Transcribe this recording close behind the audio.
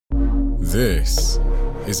This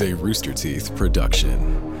is a Rooster Teeth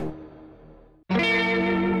production.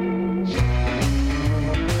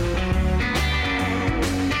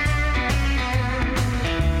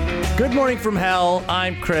 Good morning from hell.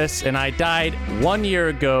 I'm Chris, and I died 1 year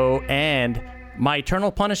ago, and my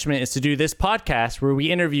eternal punishment is to do this podcast where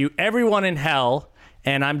we interview everyone in hell,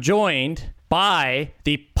 and I'm joined by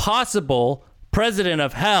the possible president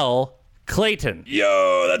of hell, Clayton.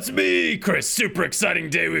 Yo, that's me, Chris. Super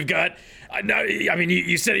exciting day we've got.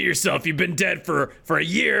 You said it yourself. You've been dead for a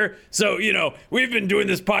year. So, we've been doing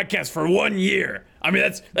this podcast for 1 year. I mean,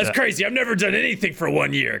 that's crazy. I've never done anything for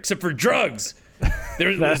 1 year except for drugs.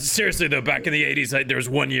 Seriously, though, back in the 80s, there was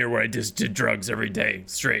 1 year where I just did drugs every day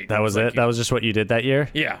straight. That was it? That was just what you did that year?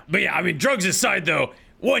 Yeah. But yeah, I mean, drugs aside, though,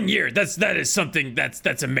 1 year, that is something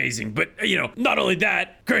that's amazing. But, not only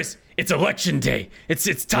that, Chris, it's election day.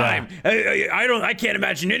 It's time. Yeah. I can't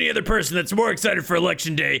imagine any other person that's more excited for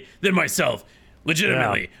election day than myself.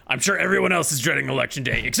 Legitimately. Yeah. I'm sure everyone else is dreading election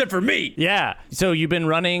day, except for me. Yeah. So you've been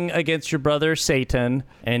running against your brother, Satan.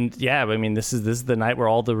 And yeah, I mean, this is the night where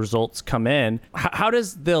all the results come in. How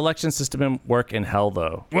does the election system work in hell,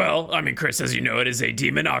 though? Well, I mean, Chris, as you know, it is a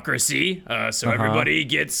demonocracy. So everybody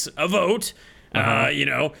gets a vote.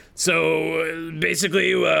 So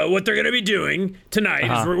basically what they're going to be doing tonight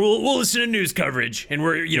is we'll listen to news coverage, and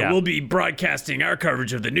we'll be broadcasting our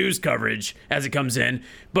coverage of the news coverage as it comes in.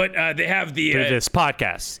 But they have this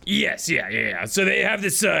podcast. Yes, yeah. So they have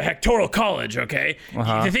this Hectoral College, okay?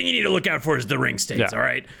 The thing you need to look out for is the ring states, all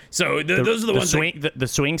right? So those are the ones the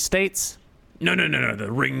swing states? No, the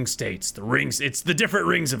ring states. The rings, it's the different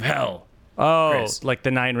rings of hell. Oh, Chris. Like the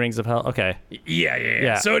 9 rings of hell? Okay.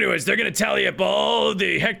 Yeah. So anyways, they're going to tally up all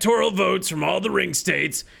the Hectoral votes from all the ring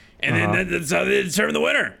states, and then that's how they determine the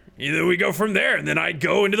winner. Either we go from there, and then I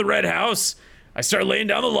go into the Red House, I start laying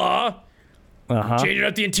down the law, changing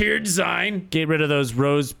up the interior design. Get rid of those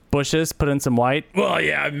rose bushes, put in some white? Well,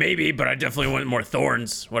 yeah, maybe, but I definitely want more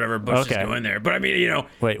thorns, whatever bushes go in there. But I mean,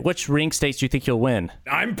 Wait, which ring states do you think you'll win?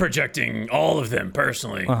 I'm projecting all of them,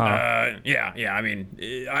 personally. Yeah, I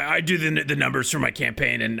mean, I do the numbers for my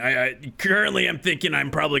campaign, and I currently I'm thinking I'm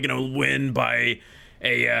probably going to win by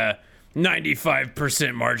a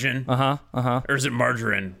 95% margin. Or is it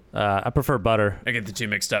margarine? I prefer butter. I get the two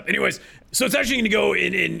mixed up. Anyways, so it's actually going to go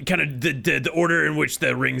in kind of the order in which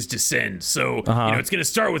the rings descend. So, it's going to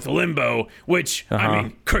start with limbo, which, I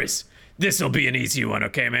mean, Chris, this will be an easy one,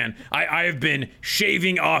 okay, man? I have been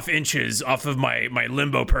shaving off inches off of my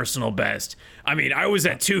limbo personal best. I mean, I was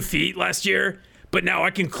at 2 feet last year, but now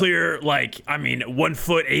I can clear 1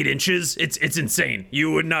 foot 8 inches. It's insane.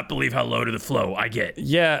 You would not believe how low to the flow I get.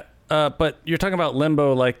 Yeah. But you're talking about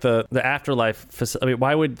limbo, like the afterlife. I mean,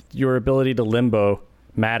 why would your ability to limbo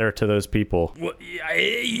matter to those people? Well,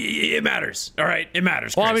 it matters. All right, it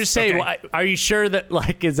matters. Well, Chris. I'm just saying. Okay? Are you sure that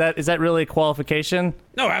is that really a qualification?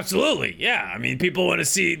 No, absolutely. Yeah, I mean, people want to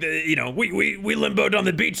see the. We limboed on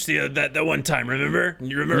the beach that one time. Remember?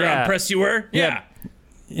 You remember how impressed you were? Yeah.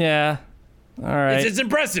 All right. It's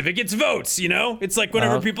impressive. It gets votes. It's like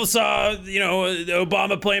whenever people saw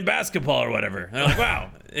Obama playing basketball or whatever. They're like,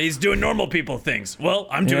 wow. He's doing normal people things. Well,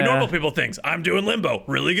 I'm doing normal people things. I'm doing limbo.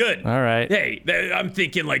 Really good. All right. Hey, I'm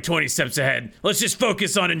thinking like 20 steps ahead. Let's just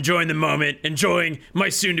focus on enjoying the moment, enjoying my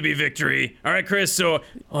soon-to-be victory. All right, Chris? So,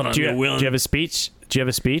 hold on. Do you have a speech? Do you have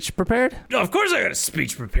a speech prepared? No, of course I got a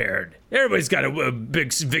speech prepared. Everybody's got a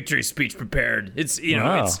big victory speech prepared. It's,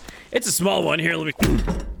 it's a small one. Here, let me...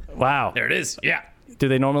 Wow. There it is. Yeah. Do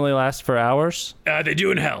they normally last for hours? They do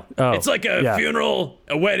in hell. Oh, it's like a funeral,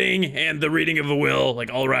 a wedding, and the reading of a will,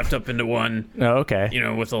 like all wrapped up into one. Oh, okay.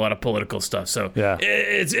 With a lot of political stuff. So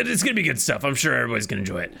it's going to be good stuff. I'm sure everybody's going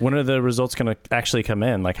to enjoy it. When are the results going to actually come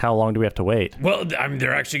in? Like, how long do we have to wait? Well,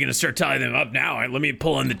 they're actually going to start tallying them up now. Let me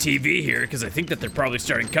pull in the TV here, because I think that they're probably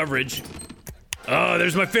starting coverage. Oh,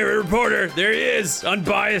 there's my favorite reporter. There he is,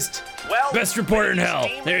 unbiased. Well, best reporter in hell.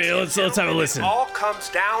 There he is. Let's have a listen. It all comes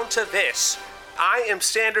down to this. I am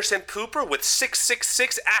Sanderson Cooper with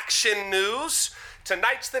 666 Action News.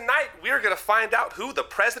 Tonight's the night we're going to find out who the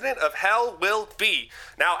president of hell will be.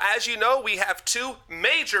 Now, as you know, we have 2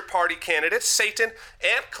 major party candidates, Satan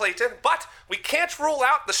and Clayton, but we can't rule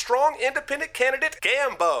out the strong independent candidate,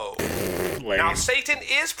 Gambo. Now, Satan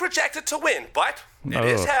is projected to win, but it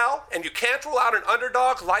is hell, and you can't rule out an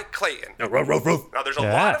underdog like Clayton. Now, there's a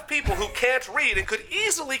lot of people who can't read and could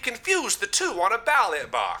easily confuse the two on a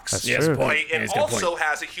ballot box. That's true. Clayton also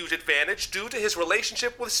has a huge advantage due to his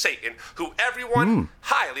relationship with Satan, who everyone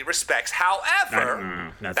highly respects.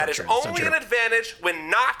 However, that is only an advantage when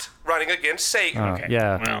not running against Satan.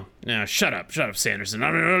 Yeah. Well, No, shut up, Sanderson.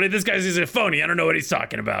 I don't know. This guy's a phony. I don't know what he's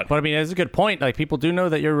talking about. But I mean, it's a good point. Like, people do know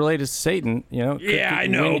that you're related to Satan. You know. Yeah, I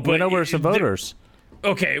know. Win over some voters.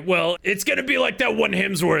 Okay, well, it's gonna be like that one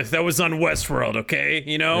Hemsworth that was on Westworld. Okay,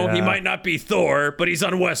 you know, he might not be Thor, but he's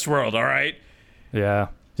on Westworld. All right. Yeah.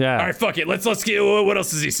 Yeah. All right, fuck it. Let's get. What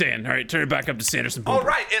else is he saying? All right, turn it back up to Sanderson. All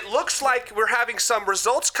right, it looks like we're having some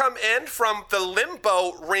results come in from the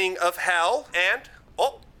Limbo Ring of Hell, and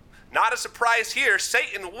not a surprise here.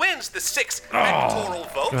 Satan wins the 6 electoral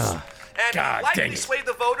votes. And God, likely swayed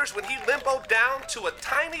the voters when he limboed down to a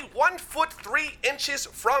tiny 1 foot 3 inches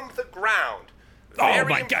from the ground. Oh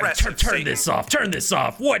my God! Turn this off! Turn this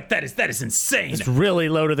off! What? That is insane. It's really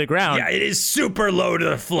low to the ground. Yeah, it is super low to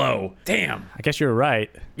the flow. Damn. I guess you're right.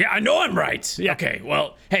 Yeah, I know I'm right. Yeah. Okay,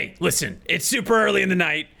 well, hey, listen, it's super early in the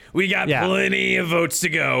night. We got plenty of votes to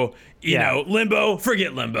go. You know, Limbo,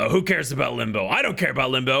 forget Limbo. Who cares about Limbo? I don't care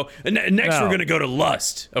about Limbo. Next, we're going to go to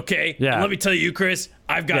Lust, okay? Yeah. And let me tell you, Chris,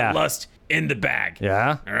 I've got Lust in the bag.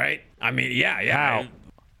 Yeah? All right? I mean, yeah. How?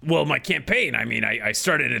 Well, my campaign, I mean, I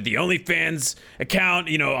started at the OnlyFans account.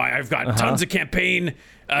 You know, I've got tons of campaign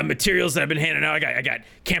materials that I've been handing out. I got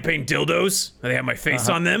campaign dildos. They have my face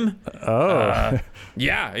on them.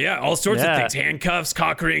 Yeah, all sorts of things. Handcuffs,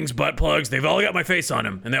 cock rings, butt plugs. They've all got my face on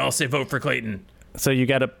them, and they all say vote for Clayton. So you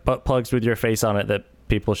got butt plugs with your face on it that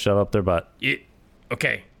people shove up their butt.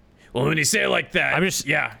 Okay. Well, when you say it like that,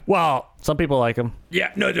 Well, some people like them.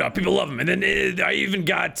 Yeah, no, people love them. And then I even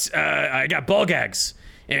got ball gags.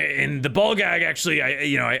 And the ball gag, actually,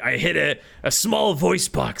 I hit a small voice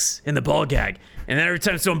box in the ball gag. And then every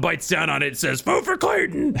time someone bites down on it, it says, vote for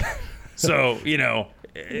Clayton. So,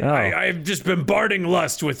 I've just been bombarding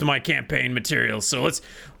Lust with my campaign materials. So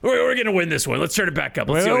we're going to win this one. Let's turn it back up.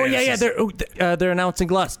 They're announcing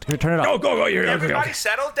Lust. Here, turn it up. Go. Everybody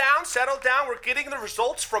settle down. We're getting the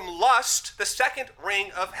results from Lust, the 2nd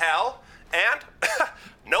ring of hell. And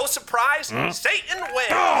no surprise, Satan wins.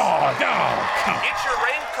 Get your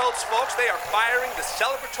raincoats, folks. They are firing the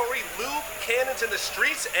celebratory lube cannons in the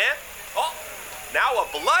streets, and now a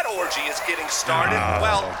blood orgy is getting started.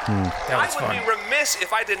 I would be remiss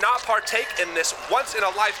if I did not partake in this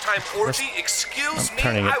once-in-a-lifetime orgy. Excuse me,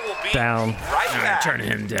 I will be right back. Turning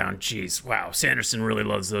him down. Jeez, wow. Sanderson really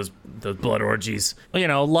loves those blood orgies.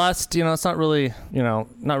 Well, Lust, it's not really,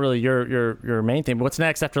 not really your main thing. But what's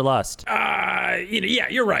next after Lust?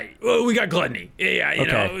 You're right. Well, we got Gluttony.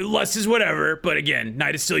 Lust is whatever. But again,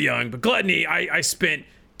 night is still young. But Gluttony, I spent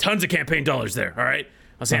tons of campaign dollars there, all right?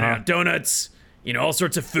 I was handing out donuts, all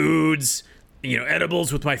sorts of foods,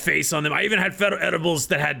 edibles with my face on them. I even had edibles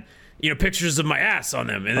that had, pictures of my ass on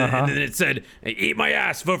them. And then it said, eat my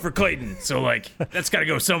ass, vote for Clayton. So, that's got to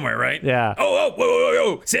go somewhere, right? Yeah.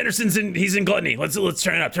 Whoa. Sanderson's he's in Gluttony. Let's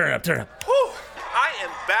turn it up. Whew. I am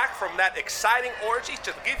back from that exciting orgy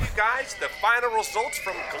to give you guys the final results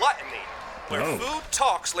from Gluttony, where food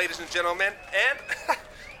talks, ladies and gentlemen. And,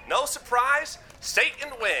 no surprise, Satan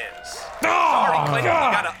wins. Sorry, Clayton, you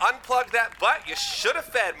gotta unplug that butt. You should have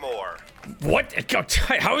fed more. What?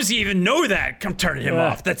 How does he even know that? Come turning him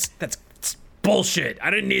off. That's bullshit.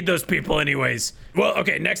 I didn't need those people anyways. Well,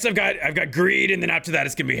 okay, next I've got Greed, and then after that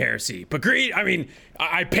it's gonna be Heresy. But Greed, I mean,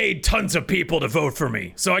 I paid tons of people to vote for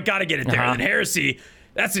me, so I gotta get it there. And then Heresy,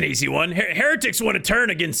 that's an easy one. Heretics want to turn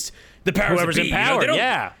against the powers whoever's that be. in power.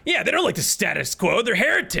 They don't like the status quo. They're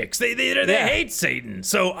heretics. They hate Satan.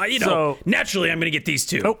 So naturally, I'm gonna get these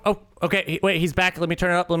two. Okay. Wait, he's back. Let me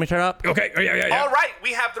turn it up. Okay. Yeah. All right,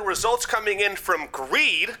 we have the results coming in from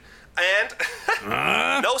Greed. And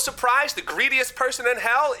no surprise, the greediest person in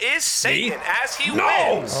hell is Satan, as he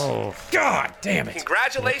wins. Oh, God damn it.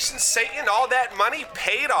 Congratulations, Satan. All that money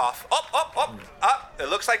paid off. Up. It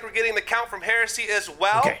looks like we're getting the count from Heresy as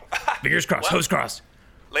well. Okay, fingers crossed, hose crossed.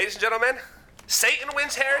 Ladies and gentlemen, Satan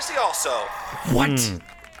wins Heresy also. What?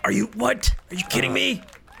 Are you kidding me?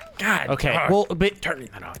 God. Okay, but turning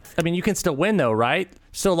that off. I mean, you can still win though, right?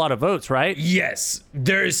 Still a lot of votes, right? Yes,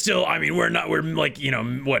 there is still. I mean, we're like,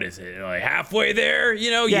 what is it? Like halfway there?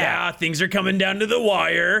 Yeah, things are coming down to the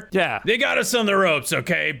wire. Yeah, they got us on the ropes,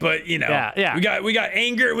 okay? But we got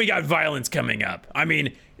anger, we got violence coming up. I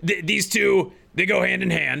mean, these two, they go hand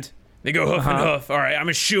in hand. They go hoof and hoof. All right, I'm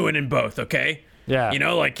a shoo-in in both, okay? Yeah.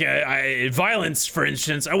 Violence, for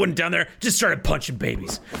instance, I went down there, just started punching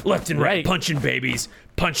babies, left and right, punching babies,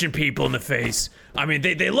 punching people in the face. I mean,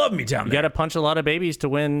 they love me down there. You got to punch a lot of babies to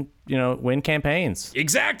win campaigns.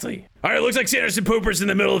 Exactly. All right, looks like Sanderson Pooper's in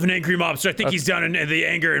the middle of an angry mobster. I think he's down in the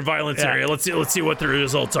anger and violence area. Let's see what the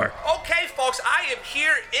results are. Okay, folks, I am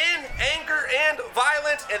here in anger and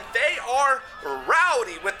violence, and they are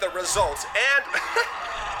rowdy with the results. And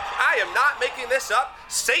I am not making this up.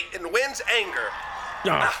 Satan wins anger.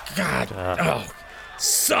 Oh, God.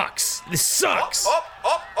 Sucks. This sucks.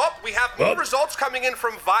 We have new results coming in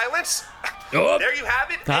from violence. There you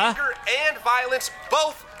have it. Anger and violence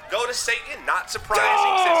both go to Satan. Not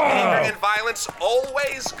surprising, since anger and violence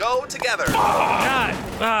always go together.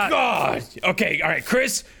 God. Okay, all right,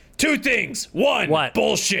 Chris. 2 things. 1, what?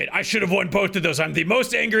 Bullshit. I should have won both of those. I'm the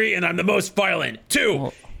most angry and I'm the most violent.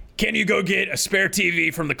 2, can you go get a spare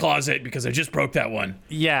TV from the closet because I just broke that one?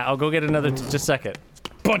 Yeah, I'll go get another just a second.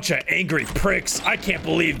 Bunch of angry pricks. I can't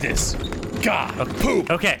believe this. God.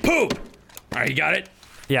 Poop. Okay. Poop. All right, you got it?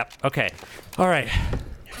 Yep, okay. All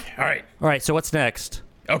right, so what's next?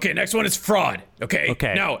 Okay, next one is fraud. Okay.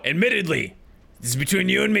 Now, admittedly, this is between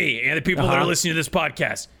you and me and the people that are listening to this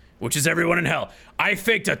podcast, which is everyone in hell. I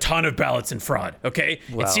faked a ton of ballots in fraud, okay?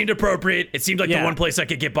 Well, it seemed appropriate. It seemed like the one place I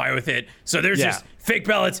could get by with it. So there's just fake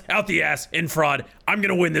ballots out the ass in fraud. I'm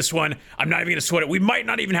going to win this one. I'm not even going to sweat it. We might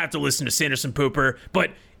not even have to listen to Sanderson Pooper,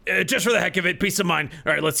 but just for the heck of it, peace of mind.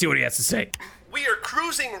 All right, let's see what he has to say. We are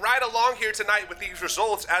cruising right along here tonight with these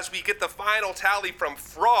results as we get the final tally from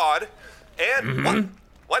fraud. And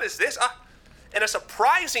what is this? In a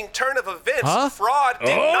surprising turn of events, fraud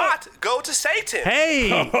did not go to Satan.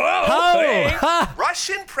 Hey!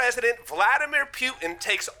 Russian President Vladimir Putin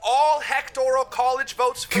takes all Hectoral College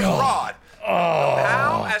votes for fraud.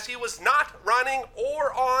 How? As he was not running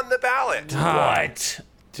or on the ballot. What?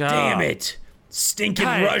 Damn it. Stinking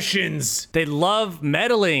Russians. They love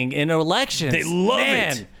meddling in elections. They love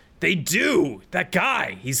it. They do. That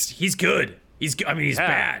guy, he's good. He's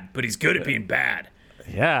bad, but he's good at being bad.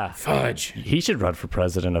 Yeah. Fudge. He should run for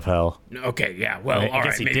president of hell. Okay, yeah. Well, I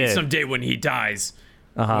guess he maybe did. someday when he dies,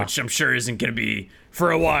 which I'm sure isn't going to be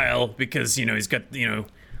for a while because, he's got,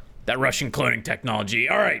 that Russian cloning technology.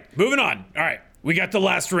 All right, moving on. All right, we got the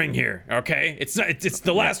last ring here, okay? It's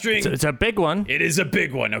the last ring. It's a big one. It is a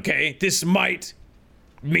big one, okay? This might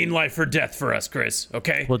mean life or death for us, Chris,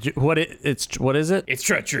 okay? Well, what is it? It's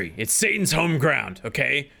treachery. It's Satan's home ground,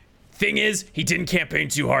 okay? Thing is, he didn't campaign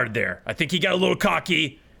too hard there. I think he got a little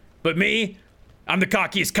cocky, but me, I'm the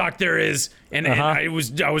cockiest cock there is, and I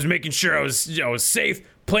was making sure I was safe,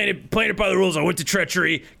 playing it by the rules. I went to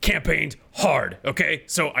treachery, campaigned hard. Okay,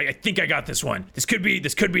 so I think I got this one. This could be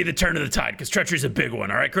the turn of the tide because treachery's a big one.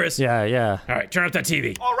 All right, Chris. Yeah. All right, turn off that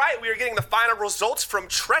TV. All right, we are getting the final results from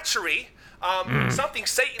treachery. Something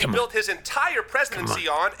Satan built his entire presidency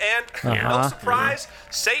on, and no surprise,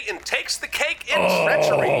 Satan takes the cake in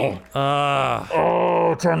treachery.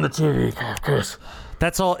 Turn the TV, Chris.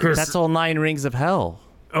 That's all 9 rings of hell.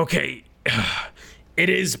 Okay, it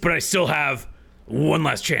is, but I still have one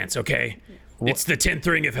last chance. Okay, it's the 10th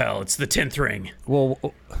ring of hell. It's the 10th ring. Well,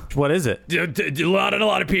 what is it? A lot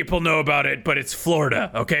of people know about it, but it's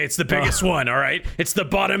Florida. Okay, it's the biggest one. All right, it's the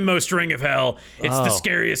bottommost ring of hell. It's the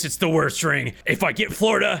scariest. It's the worst ring. If I get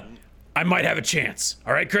Florida, I might have a chance.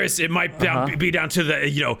 All right, Chris. It might be down to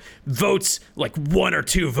the votes, like 1 or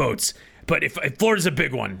 2 votes. But if Florida's a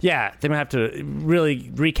big one. Yeah, they might have to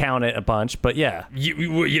really recount it a bunch, but yeah.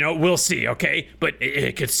 We'll see, okay? But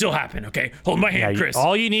it could still happen, okay? Hold my hand, Chris.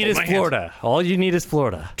 All you need is Florida. All you need is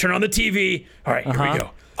Florida. Turn on the TV. All right, here we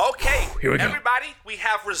go. Okay, here we go. Everybody, we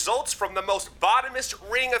have results from the most bottomest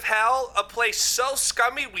ring of hell, a place so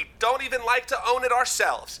scummy we don't even like to own it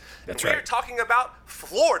ourselves. That's We're right. talking about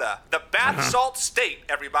Florida, the bath salt state,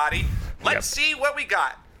 everybody. Let's see what we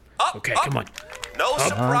got. Okay, come on. No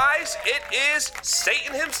surprise, it is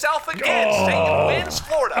Satan himself again. Satan wins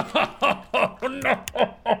Florida.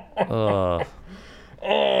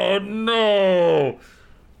 Oh, no.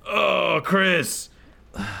 Oh, Chris.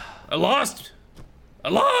 I lost.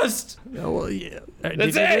 Well, yeah.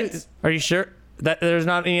 That's it. Are you sure that there's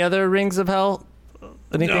not any other rings of hell?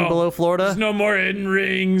 Anything below Florida? There's no more hidden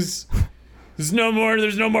rings. There's no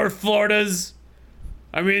more Floridas.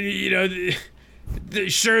 I mean,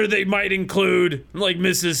 sure, they might include like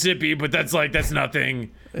Mississippi, but that's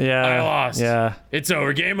nothing. Yeah. I lost. Yeah. It's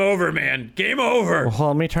over. Game over, man. Game over. Well,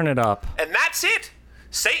 let me turn it up. And that's it.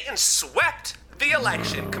 Satan swept the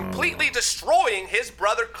election, completely destroying his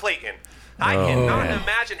brother Clayton. I cannot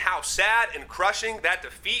imagine how sad and crushing that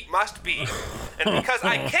defeat must be. And because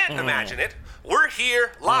I can't imagine it, we're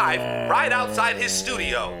here live right outside his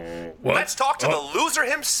studio. What? Let's talk to the loser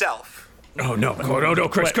himself. Oh, no,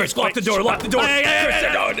 Chris, lock the door, Chris,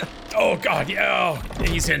 oh, God, yeah, oh,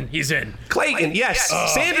 he's in. Clayton, yes,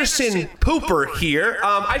 Sanderson Pooper here.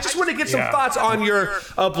 I just want to get some thoughts on your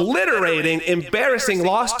obliterating, embarrassing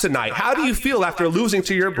loss tonight. How do you feel after losing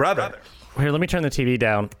to your brother? Here, let me turn the TV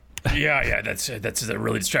down. Yeah, that's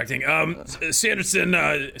really distracting.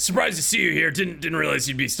 Sanderson, surprised to see you here. Didn't realize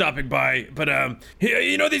you'd be stopping by. But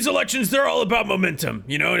you know, these elections, they're all about momentum.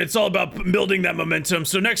 You know, and it's all about building that momentum.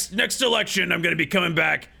 So next election, I'm gonna be coming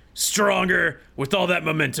back stronger with all that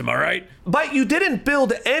momentum. All right. But you didn't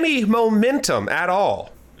build any momentum at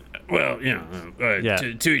all. Well, you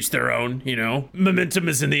know, to each their own, you know. Momentum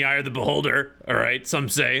is in the eye of the beholder, all right, some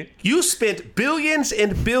say. You spent billions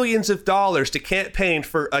and billions of dollars to campaign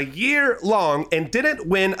for a year long and didn't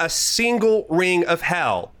win a single ring of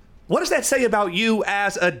hell. What does that say about you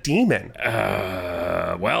as a demon?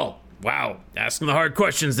 Well, wow. Asking the hard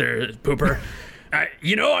questions there, Pooper.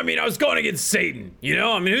 You know, I mean, I was going against Satan, you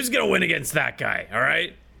know? I mean, who's going to win against that guy, all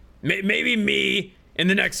right? Maybe me in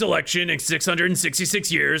the next election in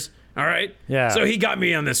 666 years. All right. Yeah. So he got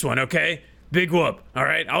me on this one. Okay. Big whoop. All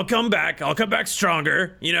right. I'll come back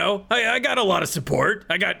stronger. You know, I got a lot of support.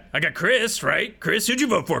 I got Chris, right? Chris, who'd you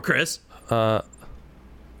vote for, Chris?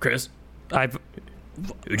 Chris?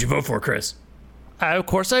 Who'd you vote for, Chris? Of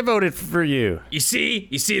course I voted for you. You see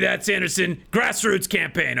that, Sanderson? Grassroots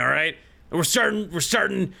campaign. All right. We're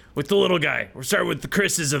starting with the little guy. We're starting with the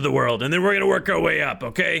Chris's of the world, and then we're gonna work our way up.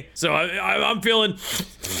 Okay. So I'm feeling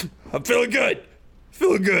good.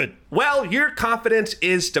 Feeling good. Well, your confidence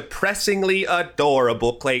is depressingly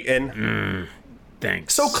adorable, Clayton.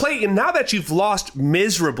 Thanks. So, Clayton, now that you've lost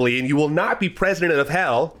miserably and you will not be president of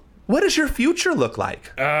hell, what does your future look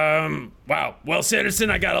like? Wow. Well, Sanderson,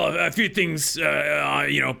 I got a few things,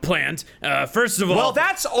 planned. First of all... Well,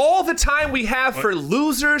 that's all the time we have for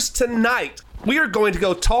losers tonight. We are going to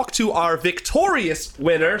go talk to our victorious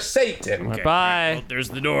winner, Satan. Okay. Bye. Well, there's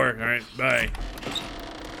the door. All right, bye.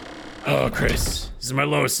 Oh, Chris, this is my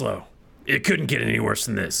lowest low. It couldn't get any worse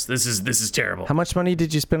than this. This is terrible. How much money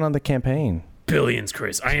did you spend on the campaign? Billions,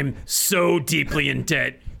 Chris. I am so deeply in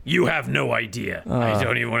debt. You have no idea. I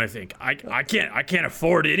don't even want to think. I can't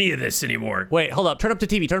afford any of this anymore. Wait, hold up. Turn up the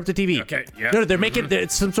TV. Okay, yeah. No, they're making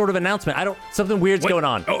it's some sort of announcement. Something weird's going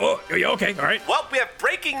on. Oh, yeah, okay, all right. Well, we have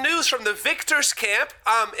breaking news from the victors camp.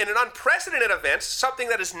 In an unprecedented event, something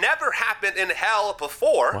that has never happened in hell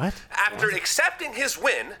before. What? After accepting his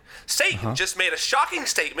win, Satan just made a shocking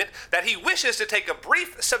statement that he wishes to take a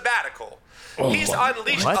brief sabbatical. He's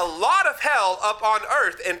unleashed a lot of hell up on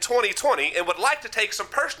Earth in 2020 and would like to take some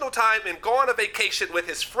personal time and go on a vacation with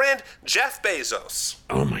his friend Jeff Bezos.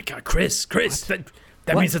 Oh my God, Chris, that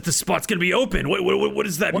means that the spot's gonna be open. What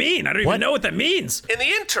does that mean? I don't even know what that means. In the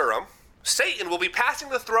interim, Satan will be passing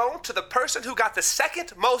the throne to the person who got the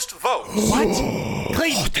second most votes. What?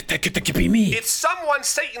 Oh, that could be me. It's someone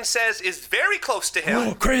Satan says is very close to him.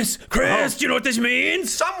 Oh, Chris, do you know what this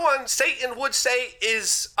means? Someone Satan would say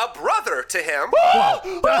is a brother to him.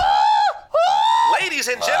 Ladies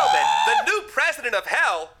and gentlemen, the new president of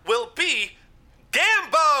hell will be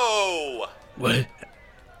Gambo!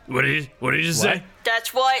 What did you just say?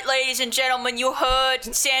 That's right, ladies and gentlemen. You heard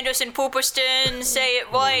Sanderson Pooperston say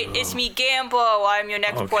it right. It's me, Gambo. I'm your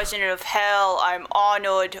next president of hell. I'm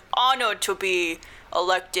honored to be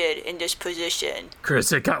elected in this position.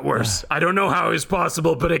 Chris, it got worse. I don't know how it was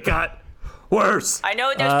possible, but it got worse. I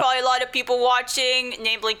know there's probably a lot of people watching,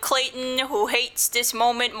 namely Clayton, who hates this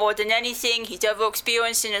moment more than anything he's ever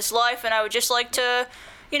experienced in his life, and I would just like to,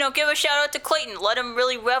 give a shout out to Clayton. Let him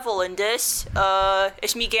really revel in this.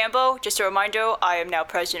 It's me, Gambo. Just a reminder, I am now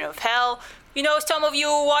president of hell. Some of you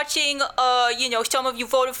watching, some of you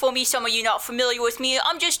voted for me, some of you not familiar with me.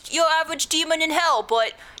 I'm just your average demon in hell,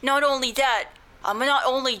 but not only that, I'm not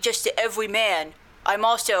only just an everyman, I'm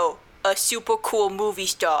also a super cool movie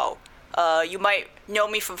star. You might know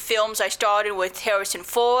me from films I starred in with Harrison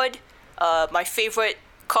Ford, my favorite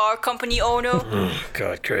car company owner. Oh,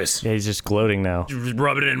 God, Chris. Yeah, he's just gloating now. Just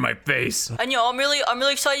rubbing it in my face. And I'm really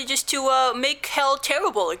excited just to make hell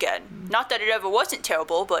terrible again. Not that it ever wasn't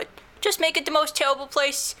terrible, but just make it the most terrible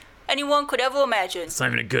place anyone could ever imagine. It's not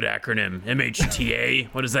even a good acronym. MHTA?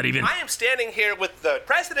 What is that even? I am standing here with the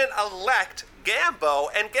president-elect Gambo,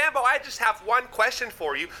 and Gambo, I just have one question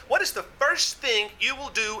for you. What is the first thing you will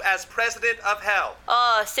do as president of hell?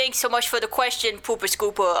 Thanks so much for the question, Pooper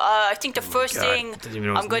Scooper. I think the first thing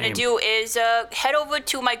I'm going to do is head over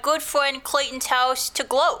to my good friend Clayton's house to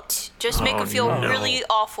gloat. Just make him feel really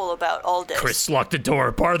awful about all this. Chris, lock the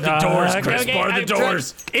door. Bar the doors, Chris. Bar the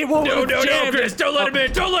doors. It won't. No, Chris. Don't let him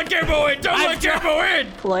in. Don't let Gambo in. Don't let Gambo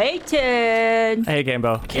in. Clayton. Hey,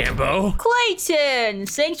 Gambo. Gambo? Clayton,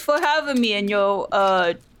 thanks for having me in your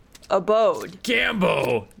abode.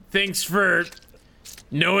 Gambo, thanks for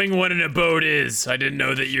knowing what an abode is. I didn't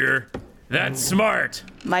know that you're that smart.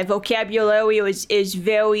 My vocabulary is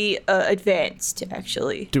very advanced,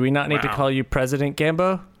 actually. Do we not need to call you President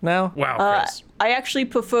Gambo now? Wow, Chris. I actually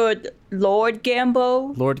preferred Lord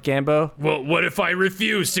Gambo. Lord Gambo? Well, what if I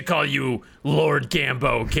refuse to call you Lord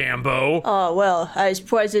Gambo? Oh, well, as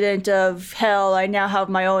president of Hell, I now have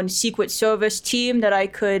my own Secret Service team that I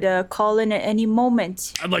could call in at any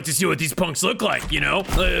moment. I'd like to see what these punks look like, you know?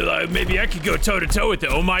 Maybe I could go toe-to-toe with them.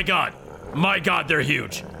 Oh, my God. My God, they're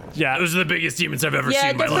huge. Yeah. Those are the biggest demons I've ever Yeah, seen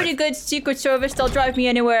in my they're pretty life. good Secret Service. They'll drive me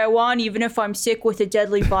anywhere I want, even if I'm sick with a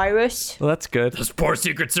deadly virus. Well, that's good. Those poor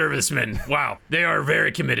Secret Servicemen. Wow. They are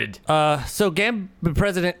very committed. So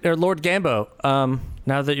President or Lord Gambo,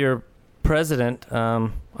 now that you're president, I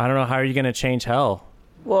don't know, how are you going to change Hell?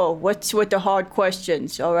 Whoa, what's with the hard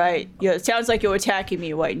questions, all right? Yeah, it sounds like you're attacking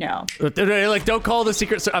me right now. Like, don't call the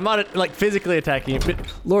Secret I'm not, like, physically attacking you, but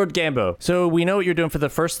Lord Gambo. So we know what you're doing for the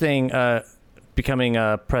first thing, becoming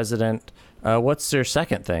president. What's your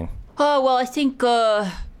second thing? Well, I think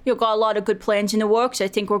you've got a lot of good plans in the works. I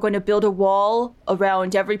think we're going to build a wall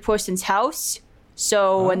around every person's house.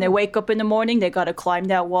 So when they wake up in the morning, they got to climb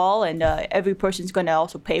that wall, and every person's going to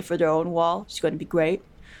also pay for their own wall. It's going to be great.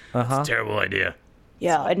 It's a terrible idea.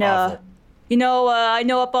 Yeah, and Awful. I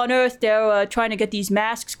know up on Earth they're trying to get these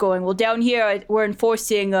masks going. Well, down here we're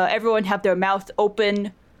enforcing everyone have their mouth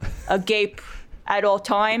open, agape at all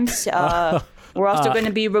times. We're also going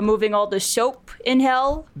to be removing all the soap in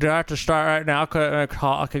Hell. Do I have to start right now?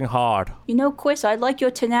 Talking hard. You know, Chris, I like your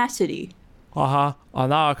tenacity. Oh,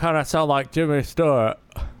 now I kind of sound like Jimmy Stewart.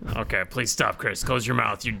 Okay, please stop, Chris. Close your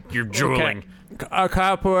mouth. You're drooling. Can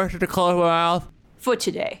I permission to close my mouth? For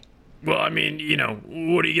today. Well, I mean,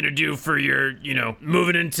 what are you going to do for your,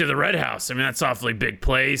 moving into the Red House? I mean, that's awfully big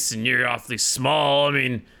place, and you're awfully small. I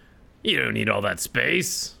mean, you don't need all that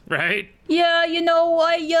space, right? Yeah,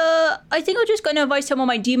 I think I'm just going to invite some of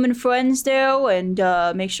my demon friends there and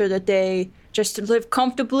make sure that they just live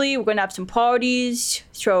comfortably. We're going to have some parties,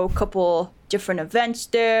 throw a couple different events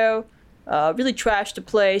there, really trash the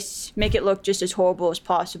place, make it look just as horrible as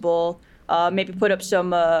possible. Maybe put up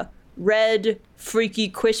some red, freaky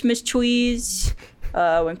Christmas trees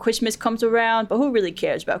when Christmas comes around. But who really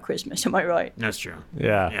cares about Christmas? Am I right? That's true.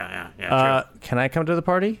 Yeah. Yeah, true. Can I come to the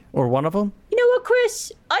party? Or one of them? You know what,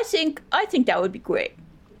 Chris? I think that would be great.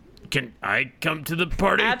 Can I come to the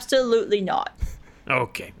party? Absolutely not.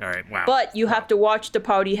 Okay, all right, wow. But you have to watch the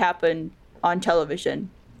party happen on television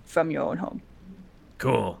from your own home.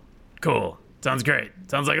 Cool. Sounds great.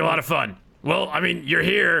 Sounds like a lot of fun. Well, I mean, you're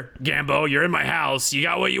here, Gambo. You're in my house. You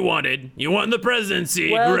got what you wanted. You won the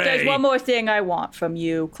presidency. Well, Great. there's one more thing I want from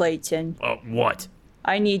you, Clayton. What?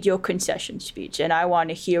 I need your concession speech, and I want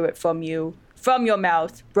to hear it from you, from your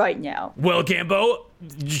mouth, right now. Well, Gambo,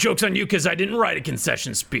 joke's on you because I didn't write a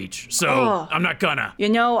concession speech, so I'm not gonna. You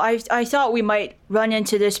know, I thought we might run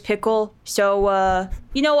into this pickle, so,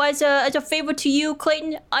 as a favor to you,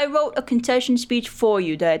 Clayton, I wrote a concession speech for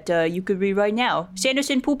you that you could read right now.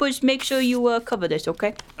 Sanderson Poopers, make sure you cover this,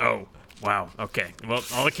 okay? Oh, wow, okay. Well,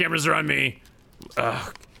 all the cameras are on me.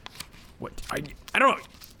 What? I don't know.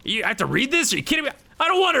 You have to read this? Are you kidding me? I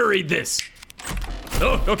don't want to read this.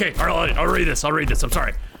 Oh, okay. All right, I'll read this. I'm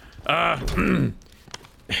sorry.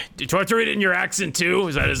 Do you have to read it in your accent too?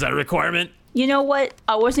 Is that a requirement? You know what?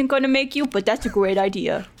 I wasn't going to make you, but that's a great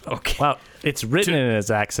idea. Okay. Wow, it's written in his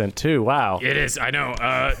accent too. Wow. It is, I know.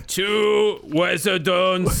 To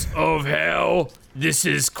residents of Hell, this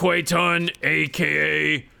is Quayton,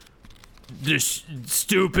 a.k.a. the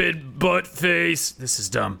stupid butt face. This is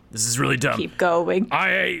dumb. This is really dumb. Keep going.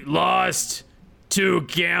 I lost to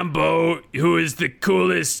Gambo, who is the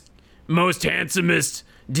coolest, most handsomest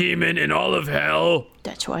demon in all of Hell.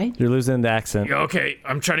 That's right. You're losing the accent. Okay,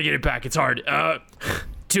 I'm trying to get it back. It's hard.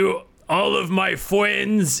 To all of my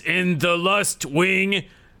friends in the Lust Wing,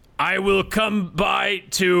 I will come by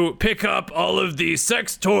to pick up all of the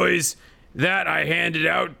sex toys that I handed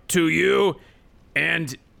out to you,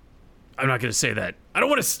 and I'm not gonna say that. I don't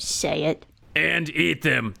want to Say it. and eat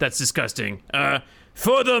them. That's disgusting.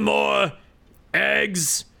 Furthermore,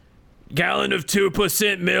 eggs, gallon of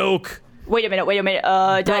 2% milk. Wait a minute.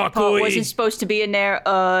 That part Broccoli. wasn't supposed to be in there.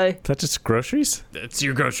 Is that just groceries? That's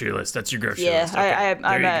your grocery list. That's your grocery Yeah, list. Okay, I'm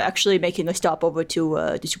there you go. actually making a stop over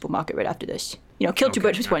to the supermarket right after this. Kill two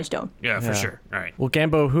birds with one stone. Yeah, for sure. All right. Well,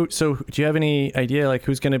 Gambo, do you have any idea, like,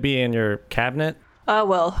 who's going to be in your cabinet?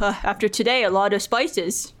 After today, a lot of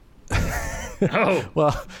spices. Oh,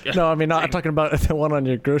 Well, no, I mean, not, I'm talking about the one on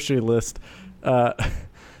your grocery list.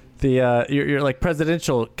 Your like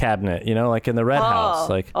presidential cabinet, like in the Red House.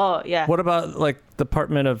 Like, Oh, yeah. what about like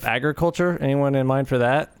Department of Agriculture? Anyone in mind for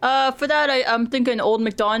that? For that, I'm thinking Old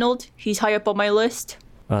MacDonald. He's high up on my list.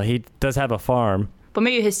 He does have a farm. But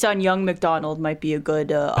maybe his son, young McDonald, might be a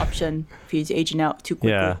good option if he's aging out too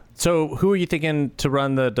quickly. Yeah. So who are you thinking to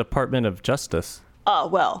run the Department of Justice?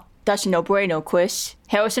 Well, that's a no-brainer, Chris.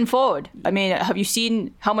 Harrison Ford. I mean, have you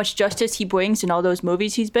seen how much justice he brings in all those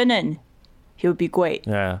movies he's been in? He would be great.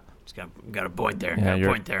 Yeah. He's got a point there. Yeah, got a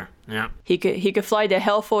point there. Yeah. He could fly the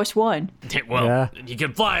Hell Force One. Well, Yeah. he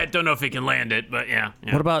can fly it. Don't know if he can land it, but yeah.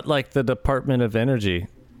 What about like the Department of Energy?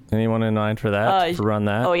 Anyone in mind for that? To run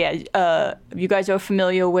that? Oh yeah. You guys are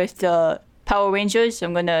familiar with Power Rangers?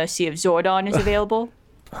 I'm gonna see if Zordon is available.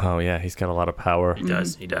 Oh yeah, he's got a lot of power. He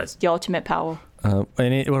does. He does. The ultimate power. What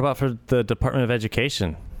about for the Department of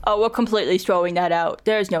Education? Oh, we're completely throwing that out.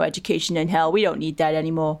 There's no education in hell. We don't need that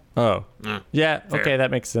anymore. Oh. Yeah, fair. okay, that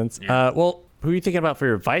makes sense. Well, who are you thinking about for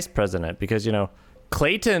your vice president? Because,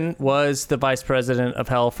 Clayton was the vice president of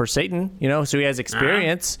Hell for Satan, so he has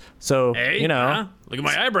experience. So, Hey, look at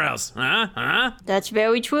my eyebrows. That's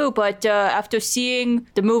very true, but after seeing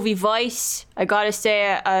the movie Vice, I gotta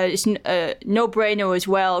say it's a no-brainer as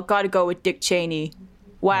well. Gotta go with Dick Cheney.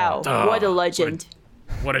 Wow, what a legend.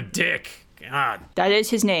 What a dick. God. That is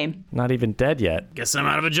his name. Not even dead yet. Guess I'm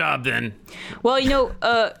out of a job then. Well,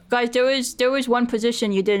 guys, there was one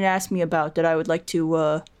position you didn't ask me about that I would like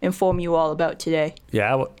to inform you all about today.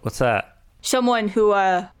 Yeah, what's that? Someone who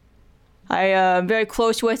I am very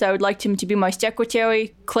close with. I would like him to be my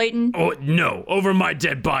secretary, Clayton. Oh, no. Over my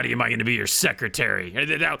dead body am I going to be your secretary?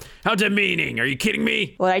 How demeaning. Are you kidding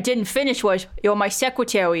me? What I didn't finish was you're my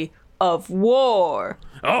secretary of war.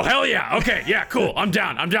 Oh, hell yeah. Okay, yeah, cool. I'm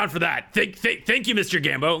down. I'm down for that. Thank you, Mr.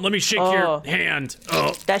 Gambo. Let me shake your hand.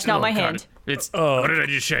 Oh, That's not my God. hand. What did I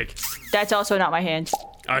just shake? That's also not my hand.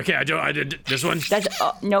 Okay, I did this one. That's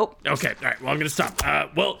nope. Okay, all right. Well, I'm gonna stop.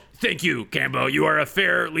 Well, thank you, Gambo. You are a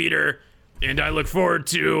fair leader, and I look forward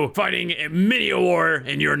to fighting many a war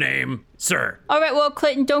in your name, sir. All right, well,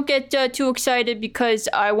 Clayton, don't get too excited because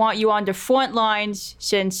I want you on the front lines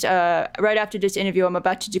since right after this interview, I'm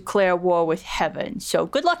about to declare war with heaven. So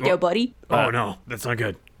good luck there, buddy. Oh no, that's not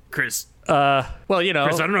good, Chris. Well, Chris,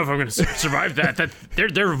 I don't know if I'm gonna survive that.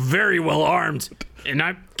 They're very well armed, and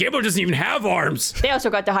Gambo doesn't even have arms. They also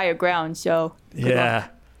got the higher ground, so good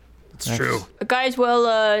luck. It's true. Guys,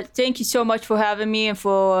 well, thank you so much for having me and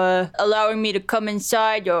for allowing me to come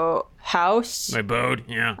inside your house. My boat,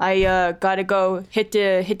 yeah. I gotta go hit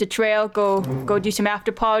the trail, go do some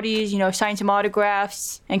after parties, sign some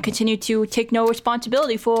autographs, and continue to take no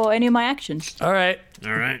responsibility for any of my actions. All right.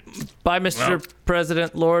 All right. Bye, Mr.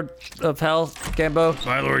 President, Lord of Hell, Gambo.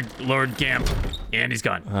 Bye, Lord Gamp. And he's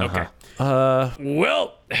gone. Okay.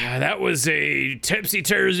 Well, that was a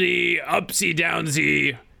tipsy-tursy,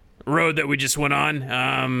 upsy-downsy road that we just went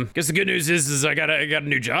on. Guess the good news is I got a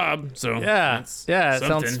new job. So Yeah, it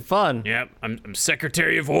sounds fun. Yep, I'm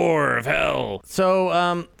Secretary of War of Hell.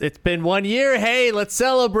 So, it's been 1 year. Hey, let's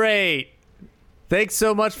celebrate. Thanks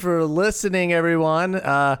so much for listening, everyone.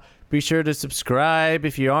 Be sure to subscribe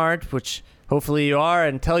if you aren't, which hopefully you are,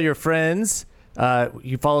 and tell your friends.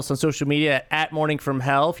 You follow us on social media at Morning from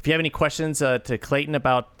Hell. If you have any questions to Clayton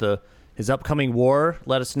about his upcoming war,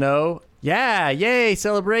 let us know. Yeah, yay,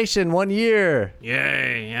 celebration, 1 year.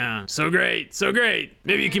 Yay, yeah. So great, so great.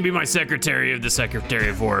 Maybe you can be my secretary of the Secretary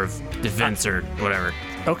of War of Defense or whatever.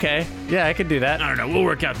 Okay, yeah, I can do that. I don't know, we'll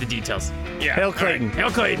work out the details. Yeah. Hail all right. Clayton.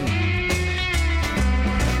 Hail Clayton.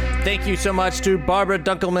 Thank you so much to Barbara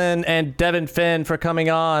Dunkelman and Devin Finn for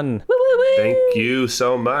coming on. Thank you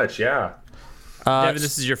so much. Yeah. Devin,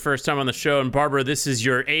 this is your first time on the show, and Barbara, this is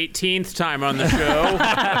your 18th time on the show.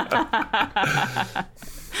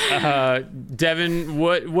 Devin,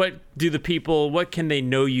 what can they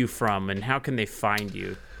know you from, and how can they find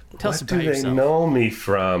you? Tell us What about do they yourself. know me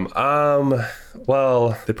from?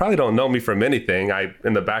 Well, they probably don't know me from anything. I'm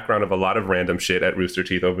in the background of a lot of random shit at Rooster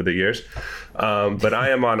Teeth over the years. But I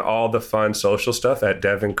am on all the fun social stuff at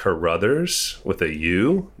Devin Carruthers with a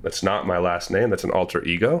U. That's not my last name. That's an alter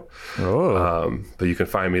ego. But you can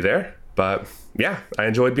find me there. But yeah, I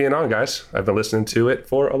enjoyed being on, guys. I've been listening to it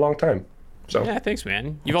for a long time. So. Yeah, thanks,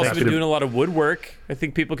 man. You've also been doing a lot of woodwork. I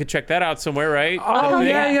think people could check that out somewhere, right? Oh,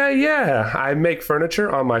 yeah. I make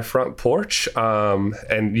furniture on my front porch.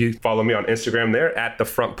 And you follow me on Instagram there at the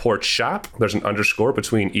Front Porch Shop. There's an underscore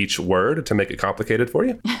between each word to make it complicated for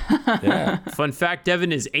you. Yeah. Fun fact,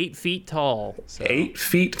 Devin is 8 feet tall. So. 8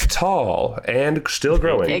 feet tall and still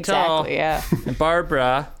growing. Exactly, yeah. And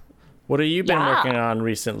Barbara, what have you been Yeah. working on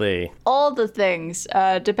recently? All the things.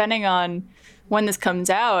 Depending on when this comes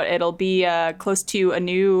out, it'll be close to a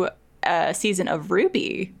new season of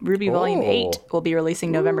Ruby. Ruby Volume 8 will be releasing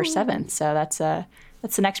November 7th. So that's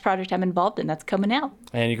the next project I'm involved in. That's coming out.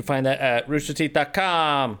 And you can find that at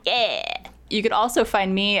roosterteeth.com. Yeah. you could also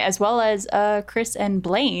find me as well as Chris and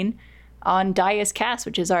Blaine on Dias Cast,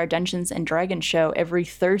 which is our Dungeons and Dragons show every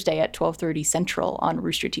Thursday at 12:30 Central on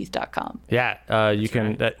roosterteeth.com. Yeah, you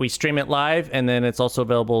can. We stream it live, and then it's also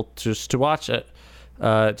available just to watch at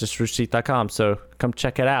just roosterteeth.com. So come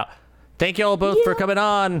check it out. Thank you all both for coming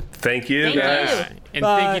on. Thank you, Thank guys. you. And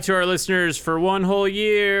thank you to our listeners for one whole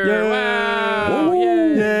year. Yay. Wow.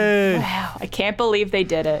 Yay. Wow, I can't believe they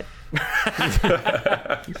did it.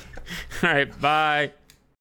 All right, bye.